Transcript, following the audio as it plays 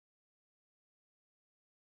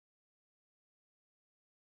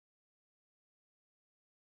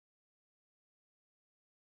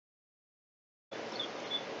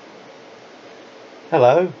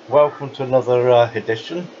Hello, welcome to another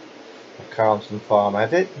edition of Calmsden Farm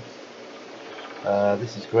Edit.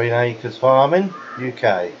 This is Green Acres Farming,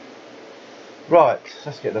 UK. Right,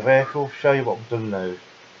 let's get the vehicle, show you what we've done now.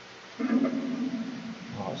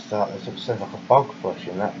 Right, start this up, sounds like a bog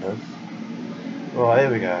flushing, that does. Right,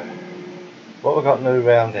 here we go. What we've got new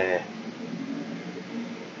round here.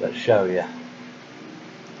 Let's show you.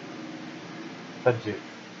 Plenty of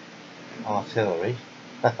artillery.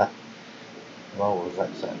 Rollers,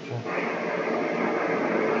 etc.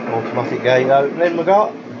 Automatic gate opening we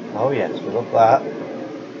got. Oh yes, we love that.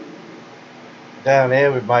 Down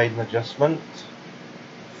here we've made an adjustment.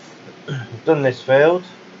 We've done this field,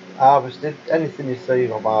 harvested. Anything you see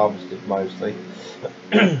I've harvested mostly.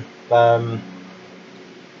 I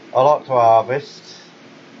like to harvest.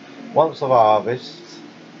 Once I've harvested,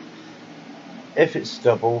 if it's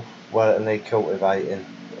stubble, well it'll need cultivating.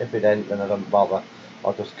 If it ain't, then I don't bother.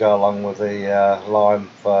 I'll just go along with the lime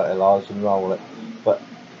fertiliser and roll it. But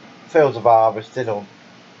fields I've harvested,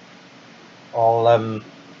 well,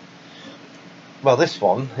 this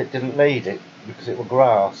one, it didn't need it because it was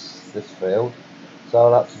grass, this field. So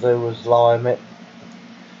all I had to do was lime it,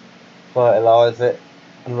 fertilise it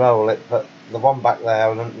and roll it. But the one back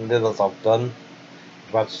there and the others I've done,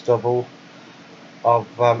 I've had stubble.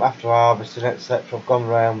 I've, after harvesting etc., I've gone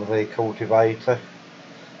round with the cultivator,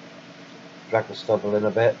 dragged the stubble in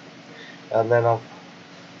a bit, and then I've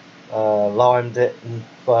limed it and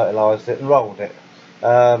fertilised it and rolled it.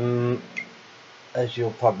 As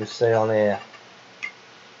you'll probably see on here,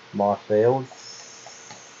 my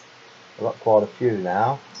fields, I've got quite a few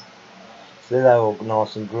now. See, they're all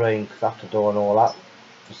nice and green because after doing all that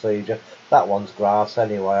procedure, that one's grass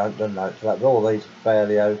anyway, I haven't done that to that, but all these are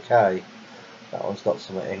fairly okay. That one's got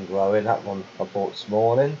some ingrowing, that one I bought this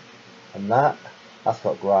morning, and that's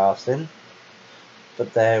got grass in.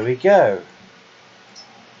 But there we go.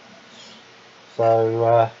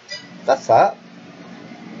 So that's that.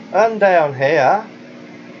 And down here,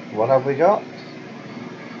 what have we got?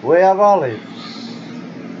 We have olives.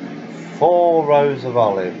 4 rows of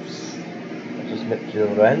olives. I'll just nip to the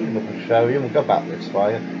other end, we can show you. We'll go back this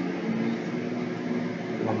way.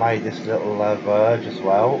 I made this little verge as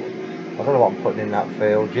well. I don't know what I'm putting in that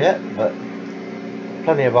field yet, but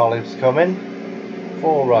plenty of olives coming.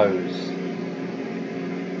 4 rows.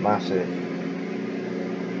 Massive.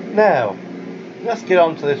 Now, let's get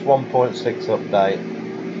on to this 1.6 update.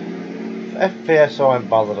 FPS I ain't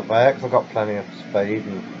bothered about because I've got plenty of speed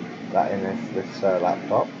and that in this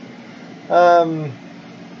laptop.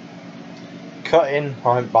 Cutting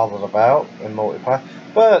I ain't bothered about in multiplayer,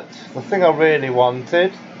 but the thing I really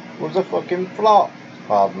wanted was a fucking flop.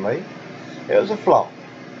 Pardon me, it was a flop.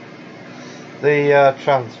 The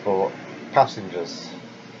transport passengers.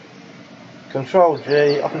 Control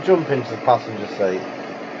G, I can jump into the passenger seat.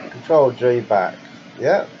 Control G back.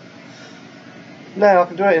 Yeah. Now I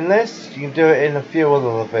can do it in this. You can do it in a few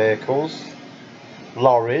other vehicles,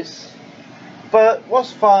 lorries. But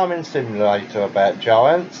what's Farming Simulator about,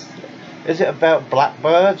 giants? Is it about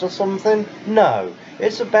blackbirds or something? No,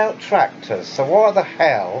 it's about tractors. So why the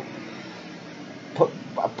hell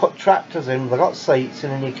put tractors in? They've got seats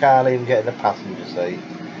in and you can't even get in the passenger seat.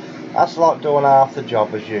 That's like doing half the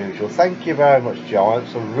job as usual. Thank you very much,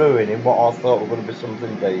 giants, for ruining what I thought was going to be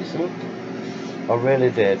something decent. I really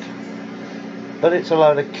did. But it's a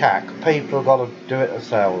load of cack. People have got to do it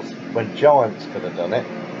themselves when giants could have done it.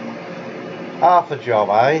 Half a job,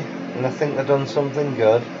 eh? And I think they've done something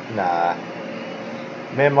good. Nah.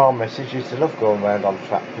 Me and my missus used to love going around on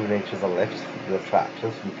tractors in each of the lifts, the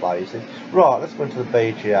tractors and places. Right, let's go into the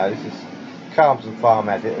BGO. This is Calmsden Farm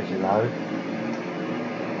Edit, as you know.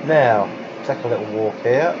 Now, take a little walk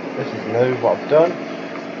here. This is new, what I've done.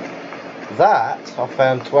 That, I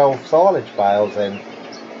found 12 silage bales in.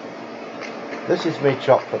 This is me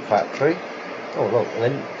chocolate factory. Oh look,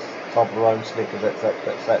 Lindt, Toblerone, Snickers,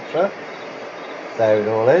 etc, etc. There it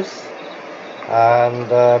all is.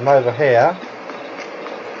 And over here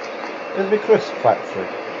is my crisp factory.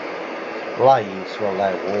 Lay's, well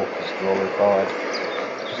they're Walkers glorified.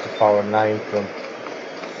 Just a foreign name for them.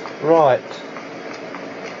 Right.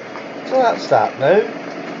 So that's that now.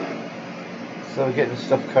 So we're getting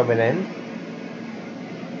stuff coming in.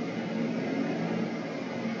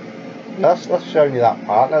 That's showing you that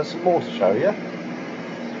part. There's some more to show you.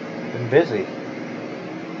 Been busy.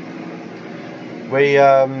 We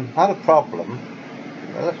had a problem.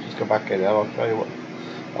 Well, let's just go back in there. I'll show you what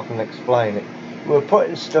I can explain it. We were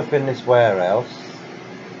putting stuff in this warehouse.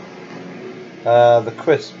 The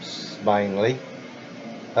crisps mainly,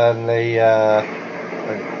 and the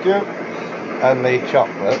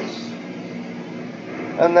chocolates.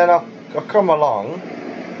 And then I I come along,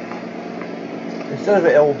 instead of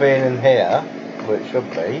it all being in here, where it should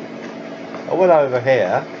be, I went over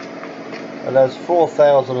here, and there's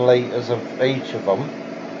 4,000 litres of each of them,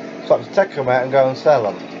 so I had to take them out and go and sell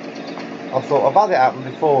them. I thought I've had it happen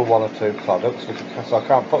before with 1 or 2 products, so I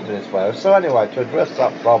can't put them in this way. So anyway, to address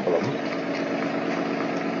that problem,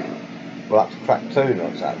 well, I had to crack 2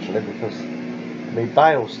 nuts actually, because my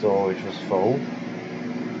bale storage was full.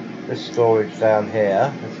 This storage down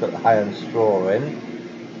here, it's got the hay and straw in,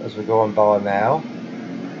 as we're going by now,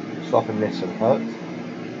 stopping this and hut.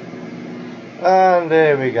 And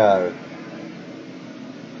here we go.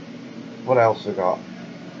 What else we got?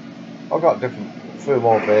 I've got few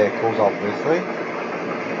more vehicles, obviously.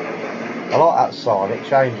 I like that sign, it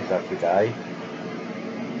changes every day.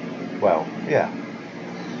 Well, yeah.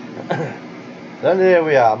 Then here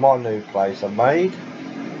we are, my new place I made.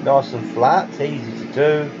 Nice and flat, easy to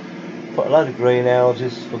do. Put a load of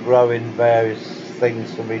greenhouses for growing various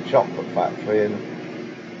things for my chocolate factory and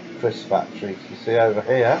crisp factory. You see over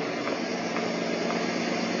here,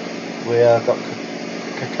 we have got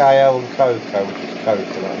cacao and cocoa, which is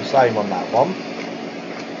coconut, and same on that one.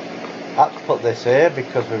 I had to put this here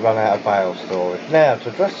because we run out of bale storage. Now, to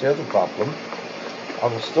address the other problem,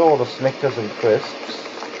 I've installed the Snickers and crisps.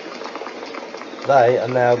 They are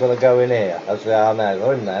now going to go in here, as they are now.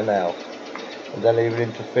 They're in there now, and they'll even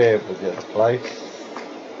interfere with the other place.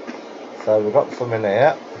 So we've got some in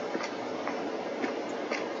here.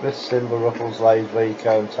 This Simba, Ruffles, Lays,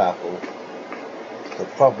 Rico and Taffel. So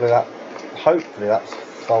probably that, hopefully that's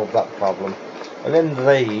solved that problem. And in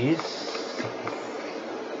these,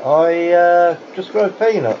 I just grow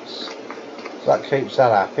peanuts. So that keeps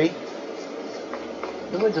that happy.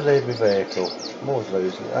 Let me delete my vehicle. I'm always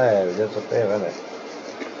losing it. There it is up here, isn't it?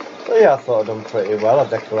 So yeah, I thought I'd done pretty well. I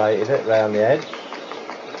decorated it round the edge.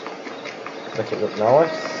 Make it look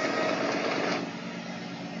nice.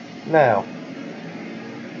 Now,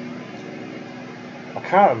 I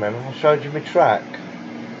can't remember if I showed you my track.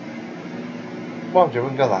 Mind you, we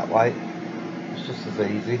can go that way. It's just as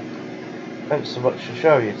easy. Not so much to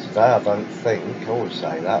show you today, I don't think. I always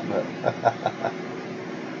say that, but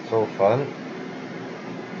it's all fun.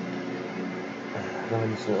 Go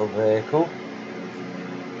in this little vehicle.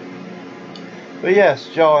 But yes,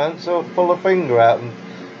 Giants will pull a finger out, and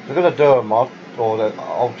if they're going to do a mod or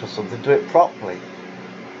alter something, do it properly.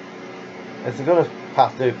 If they're going to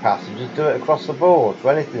do passengers, do it across the board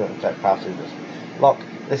for anything that can take passengers. Like,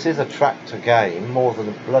 this is a tractor game more than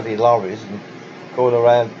the bloody lorries and going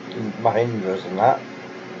around in mahindras and that.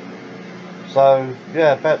 So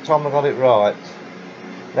yeah, about time I got it right.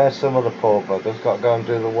 Now some of the poor buggers got to go and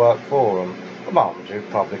do the work for them. Well, mind you,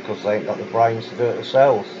 probably because they ain't got the brains to do it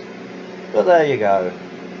themselves. But there you go.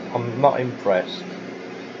 I'm not impressed.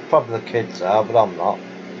 Probably the kids are, but I'm not.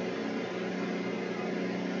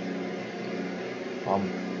 I'm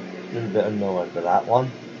a little bit annoyed with that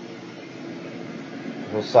one.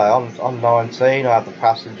 As I say, I'm 19, I have the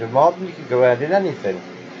passenger mod, and you can go around in anything.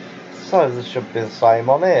 So there should be the same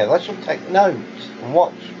on here. They should take notes and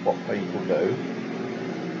watch what people do.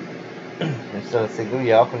 Instead of thinking, oh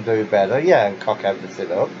yeah, I can do better, yeah, and cock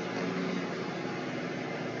everything up.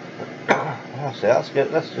 That's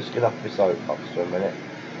it, let's just get off my soapbox for a minute.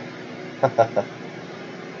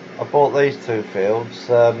 I bought these 2 fields,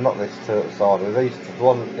 not these 2 at the side, these, the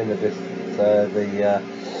one in the distance,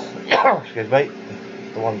 excuse me,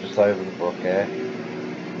 the one just over the brook here.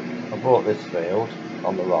 I bought this field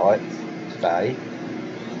on the right today.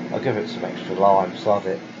 I'll give it some extra lime, sod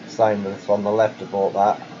it. Same with this on the left, I bought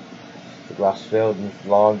that. The grass field and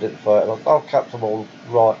limed it, fertilised. I've kept them all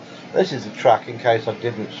right. This is the track in case I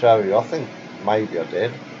didn't show you. I think maybe I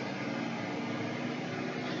did.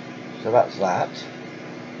 So that's that.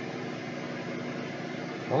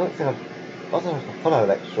 I don't know if I put out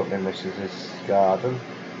extra up my missus's garden.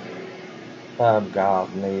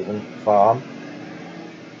 Garden even, farm.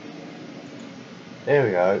 Here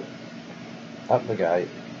we go. Up the gate.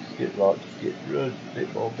 Just get right, just get rid.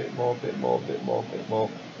 Bit more.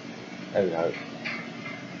 There we go.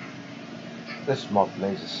 This mod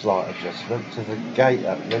needs a slight adjustment to the gate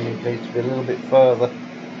opening. It needs to be a little bit further,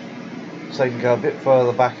 so you can go a bit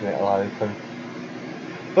further back and it'll open.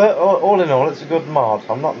 But all in all, it's a good mod.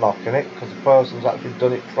 I'm not knocking it because the person's actually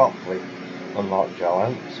done it properly, unlike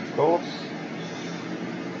Giants, of course.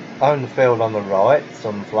 I own the field on the right,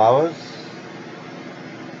 sunflowers.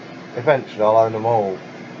 Eventually I'll own them all.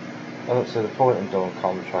 I don't see the point in doing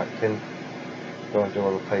contracting. Go and do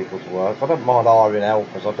other people's work. I don't mind hiring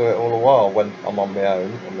helpers, I do it all the while when I'm on my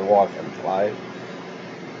own and my wife ain't away.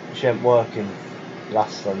 She ain't working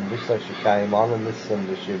last Sunday, so she came on, and this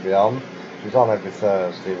Sunday she'll be on. She's on every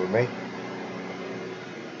Thursday with me.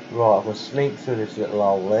 Right, I'm going to sneak through this little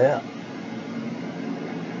hole there.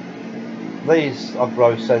 These I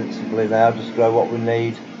grow sensibly now, just grow what we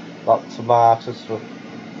need, like tomatoes for,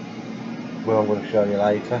 well, I'm going to show you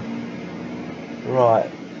later. Right,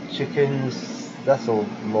 chickens, that's all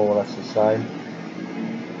more or less the same.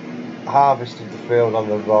 Harvested the field on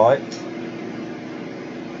the right,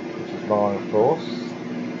 which is mine of course.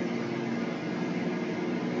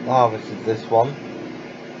 Harvested this one.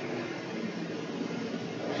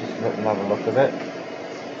 Just let me have a look at it.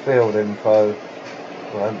 Field info.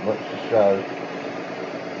 Well, ain't much to show.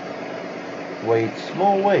 Weeds,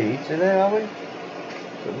 small weeds in there, are we?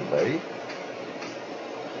 Shouldn't be.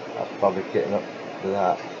 That's probably getting up to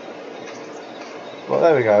that. Well,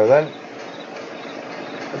 there we go then.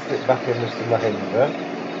 Let's get back in Mr. Mahinra.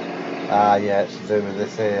 Ah, yeah, it's to do with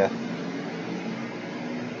this here.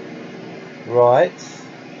 Right.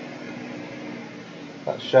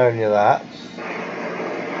 That's showing you that.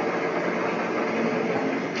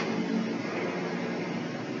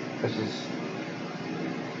 This is,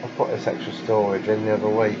 I put this extra storage in the other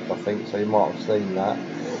week, I think, so you might have seen that.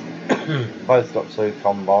 Both got 2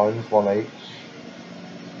 combines, one each.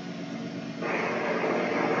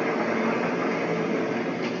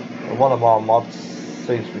 And one of my mods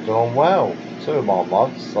seems to be doing well. 2 of my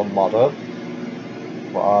mods on ModHub,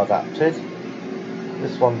 what I adapted.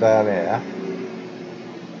 This one down here,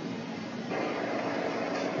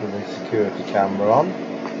 with the security camera on.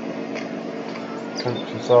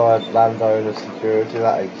 Countryside landowner security,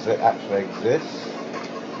 that actually exists.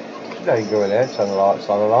 You know, you go in there, turn the lights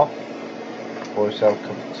on and off, pour yourself a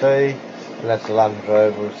cup of tea, and that's the Land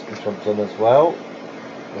Rover, which I've done as well.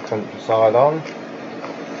 The countryside on.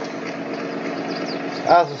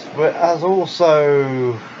 As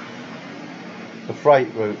also the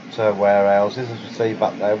FREIGHTROUTE warehouses, as you see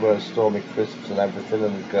back there, where Stormy Crisps and everything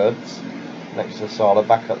and the goods, next to the solar,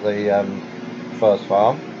 back at the first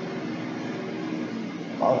farm.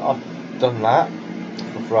 I've done that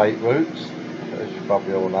for FREIGHTROUTE, as you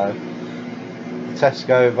probably all know. The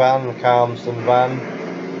TESCO van, the Calmsden van,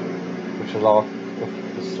 which are like the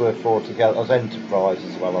 3 or 4 together. As Enterprise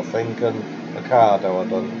as well, I think, and OCADO I've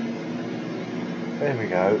done. There we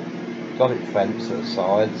go. Got it fenced at the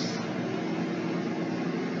sides.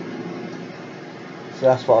 So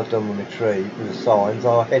that's what I've done with my tree, with the signs.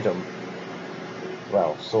 I hid them.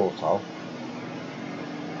 Well, sort of.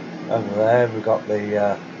 Over there we've got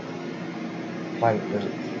the plank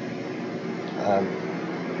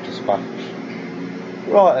dispatch.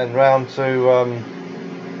 Right then, round to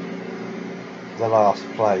the last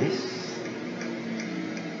place.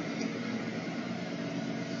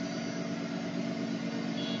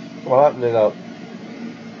 Well, open it up.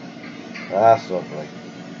 That's lovely.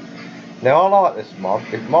 Now I like this mod.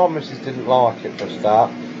 My missus didn't like it for a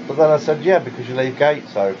start, but then I said, yeah, because you leave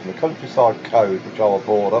gates open. The countryside code, which I was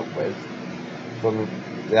brought up with from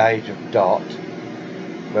the age of dot,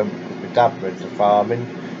 when my dad went to farming,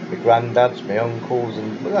 my granddads, my uncles,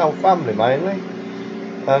 and the whole family mainly.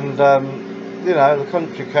 And you know, the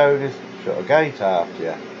country code is shut a gate after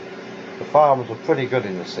you. The farmers were pretty good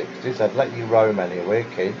in the 60s. They'd let you roam anywhere,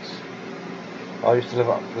 kids. I used to live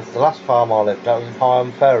up, the last farm I lived at was in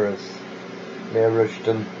Higham Ferrers, near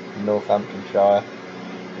Rushden, in Northamptonshire.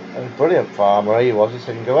 And a brilliant farmer he was. He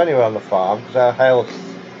said you can go anywhere on the farm, because our house,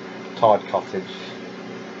 tied cottage,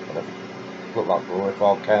 whatever, looked like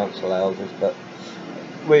glorified council houses, but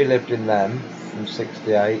we lived in them from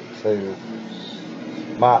 68 to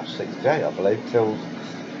March 68, I believe, till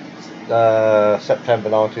September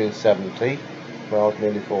 1970, when I was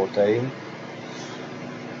nearly 14.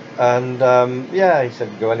 And yeah, he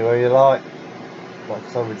said go anywhere you like.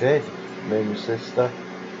 So we did, me and my sister,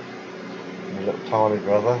 and my little tiny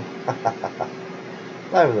brother.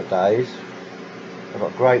 They were the days. I've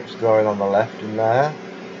got grapes growing on the left in there,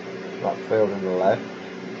 that field in the left.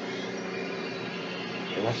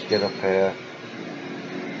 So let's get up here.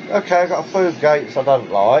 Okay, I've got a few gates I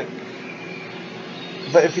don't like,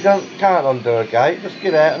 but if you can't undo a gate, just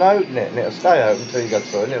get out and open it, and it'll stay open until you go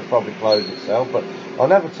through, and it'll probably close itself. But I'll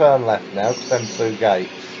never turn left now, because them 2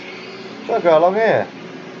 gates. So I'll go along here.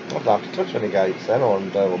 I don't have to touch any gates then, or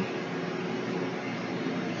undo them.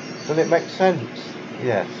 Does it make sense?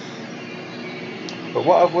 Yes. But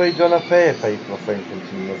what have we done up here, people are thinking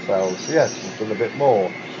to themselves? Yes, we've done a bit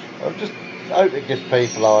more. I just hope it gives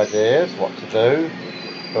people ideas what to do.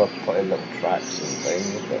 I've put in little tracks and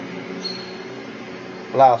things,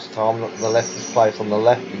 but last time the leftist place on the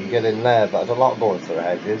left, you can get in there, but I don't like going through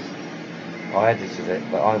hedges. I edited it,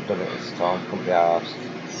 but I haven't done it this time, couldn't be arsed.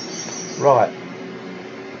 Right,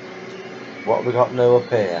 what have we got new up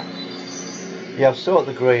here? Yeah, I've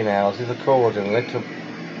sorted the greenhouses accordingly to,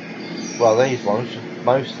 well, these ones should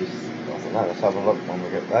mostly, I don't know, let's have a look when we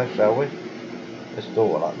get there, shall we? Let's do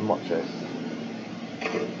all that and watch this.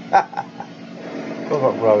 Still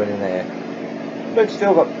got growing in here. But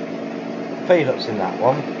still got peanuts in that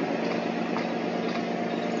one.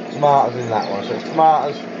 Tomatoes in that one. So it's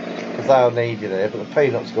tomatoes because they'll need you there, but the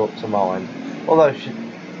peanuts go up to mine. Although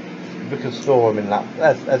we can store them in that.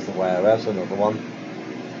 There's the warehouse, another one.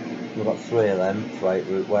 We've got 3 of them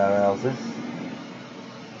FREIGHTROUTE warehouses.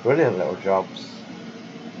 Brilliant little jobs.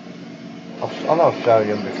 I know I've shown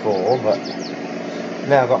you them before, but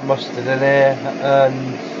now I've got mustard in here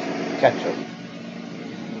and ketchup.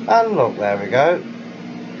 And look, there we go.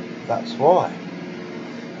 That's why.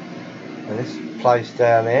 And this place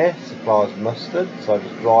down here supplies mustard, so I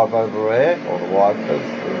just drive over here, or the wife does,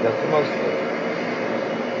 and get the mustard.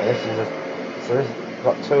 And this is so this has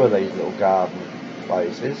got 2 of these little garden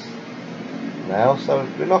places now, so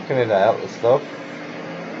we're knocking it out, the stuff.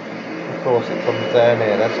 Of course it comes down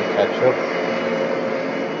here, that's a ketchup.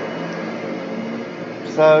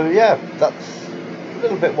 So yeah, that's a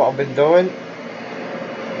little bit what I've been doing.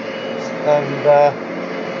 And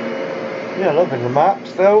yeah, loving the map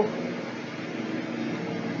still.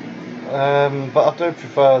 But I do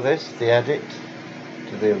prefer this, the edit,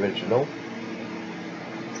 to the original.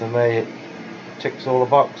 To me it ticks all the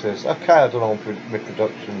boxes. Okay, I've done all my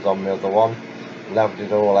productions on the other one, leveled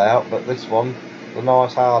it all out, but this one, the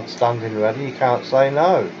nice hard standing ready, you can't say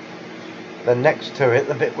no. Then next to it,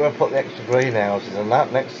 the bit where I put the extra greenhouses and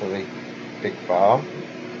that, next to the big farm,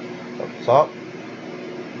 up top.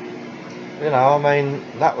 You know, I mean,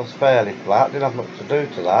 that was fairly flat, didn't have much to do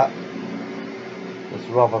to that. Just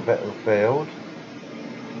rob a bit of the field.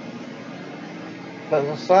 But as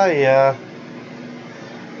I say,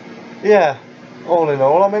 yeah, all in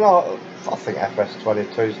all, I mean, I think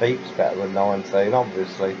FS22 is heaps better than 19,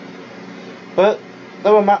 obviously. But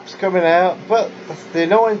there were maps coming out, but the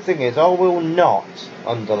annoying thing is I will not,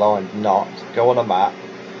 underlined not, go on a map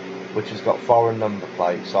which has got foreign number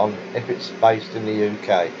plates on if it's based in the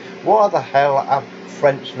UK. Why the hell have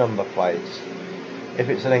French number plates if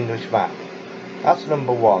it's an English map? That's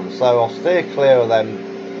number one, so I'll steer clear of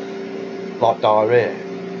them like diarrhea.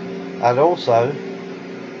 And also,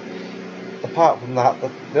 apart from that,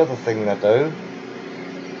 the other thing they do,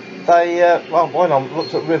 they, well, when I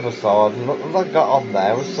looked at Riverside and looked what they got on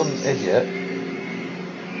there was some idiot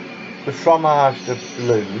with fromage de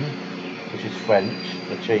Lune, which is French,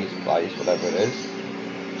 the cheese place, whatever it is,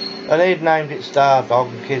 and he'd named it Star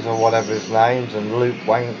Donkeys or whatever his names, and Luke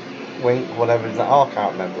Wink, whatever his name, I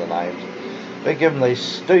can't remember the names. They give them these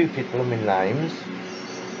stupid blooming names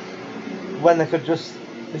when they could just,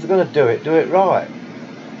 if they're going to do it right.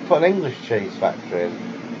 Put an English cheese factory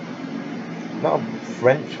in, not a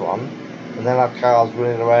French one, and then have cars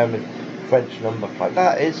running around with French number plate.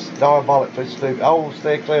 That is diabolically stupid. I will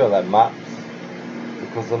stay clear of them maps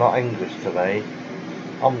because they're not English to me.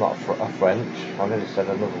 I'm not a French. I nearly said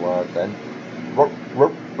another word then. But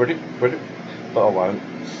I won't.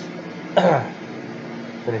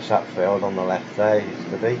 Finish that field on the left there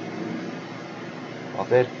yesterday. I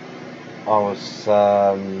did. I was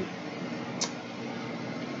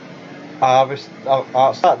I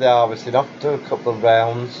start the harvesting off, do a couple of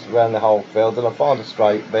rounds around the whole field, then I find a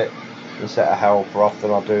straight bit and set a helper off,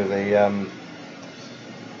 then I'll do the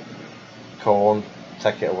corn,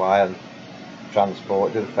 take it away and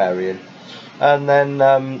transport, do the ferrying. And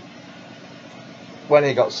then when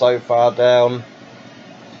he got so far down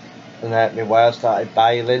and out my way, I started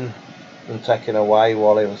baling and taking away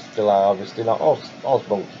while he was still harvesting. I was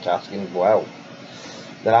multitasking well.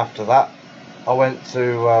 Then after that I went to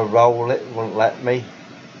roll it, wouldn't let me.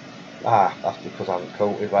 That's because I haven't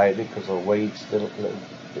cultivated it, because of weeds, still little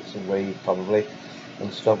bits of weed probably,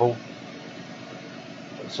 and stubble.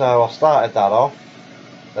 So I started that off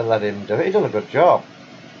and let him do it. He done a good job.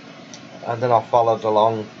 And then I followed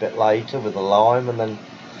along a bit later with the lime, and then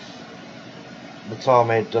by the time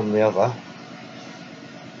he'd done the other,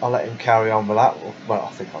 I let him carry on with that. Well,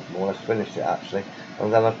 I think I've more or less finished it actually.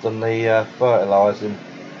 And then I've done the fertilising.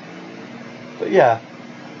 But yeah,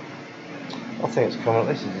 I think it's coming.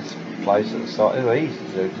 This is this place at the site. It was easy to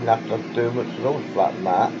do. Didn't have to do much at all to flatten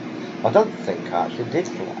that. I don't think I actually did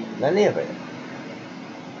flatten any of it.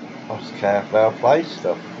 I was careful how I placed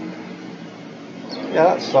stuff. Yeah,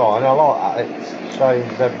 that's fine. I like that. It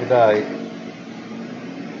changes every day.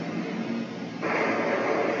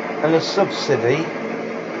 And the subsidy,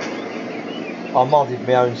 I modded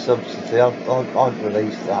my own subsidy. I'd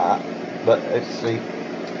released that, but it's the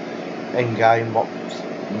in-game one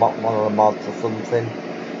of the mods or something.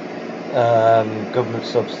 government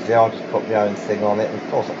subsidy. I'll just put my own thing on it, and of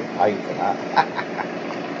course I get paid for that.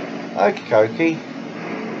 Okie dokie.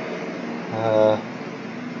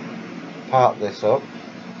 Park this up.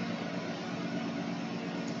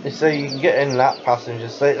 You see, you can get in that passenger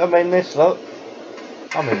seat. I'm in this, look.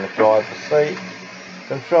 I'm in the driver's seat.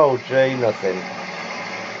 Control G, nothing.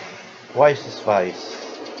 Waste of space.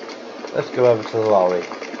 Let's go over to the lorry.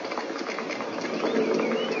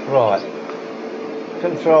 Right.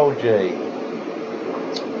 Control G.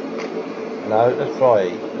 No, let's try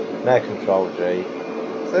E. Now Control G.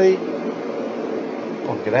 See?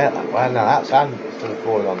 Oh, get out that way. Now that's handy instead of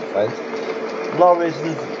falling on the fence. Lorries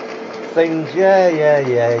and things, yeah,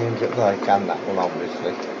 they can that one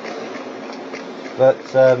obviously. But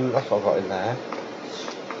that's what I've got in there.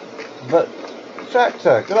 But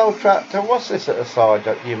tractor, good old tractor. What's this at the side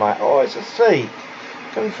that you might? Oh, it's a seat.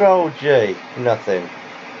 Control G, nothing.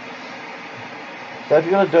 So if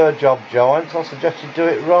you're going to do a job, Giants, I suggest you do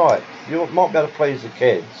it right. You might be able to please the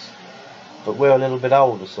kids, but we're a little bit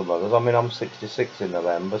older, some of us. I mean, I'm 66 in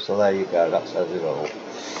November, so there you go. That says it all.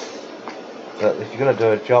 But if you're going to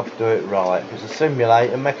do a job, do it right. If it's a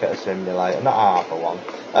simulator, make it a simulator, not half of one.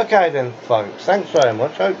 Okay then, folks. Thanks very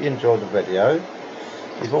much. Hope you enjoyed the video.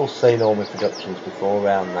 You've all seen all my productions before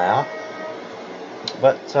around now.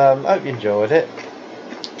 But hope you enjoyed it.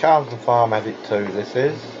 Calmsden Farm Edit 2 this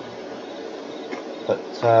is. But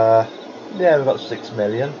yeah, we've got 6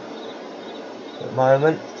 million at the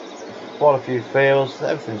moment. Quite a few fields,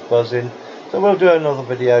 everything's buzzing. So we'll do another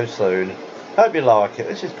video soon. Hope you like it.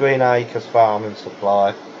 This is Green Acres Farm and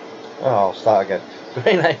Supply. Oh, I'll start again.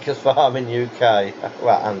 Green Acres Farm in UK.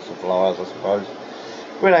 Well, and suppliers, I suppose.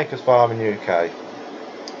 Green Acres Farm in UK.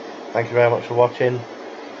 Thank you very much for watching.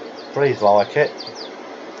 Please like it.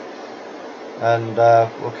 And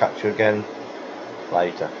we'll catch you again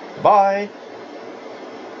later. Bye.